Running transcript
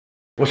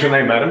What's your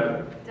name,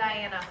 madam?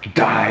 Diana.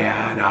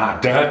 Diana.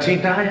 Dirty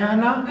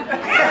Diana?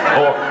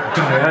 Or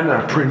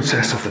Diana,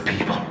 Princess of the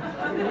People?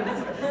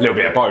 A little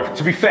bit of both.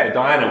 To be fair,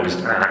 Diana was,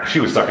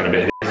 she was sucking a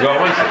bit of it as well,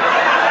 wasn't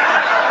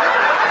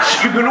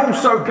she? You can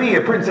also be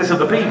a Princess of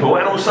the People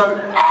and also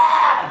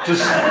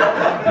just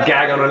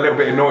gag on a little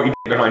bit of naughty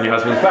behind your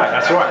husband's back.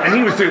 That's all right. And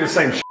he was doing the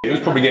same shit. He was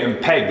probably getting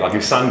pegged like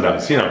his son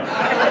does, you know.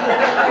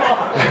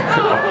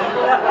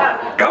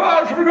 Go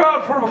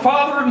out for a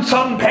father and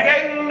son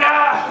pegging!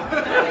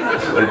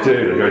 That's what they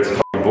do. They go to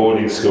fucking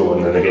boarding school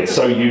and then they get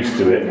so used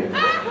to it,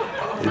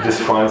 they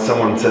just find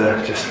someone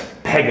to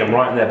just peg them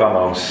right in their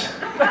bumholes.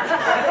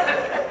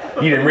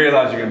 You didn't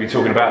realise you were going to be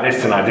talking about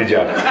this tonight, did you?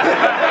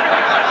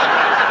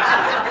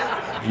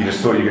 You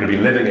just thought you were going to be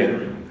living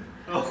it.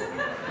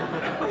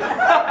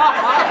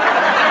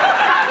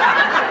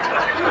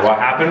 What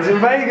happens in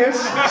Vegas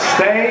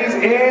stays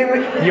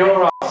in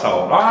your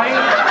asshole,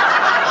 right?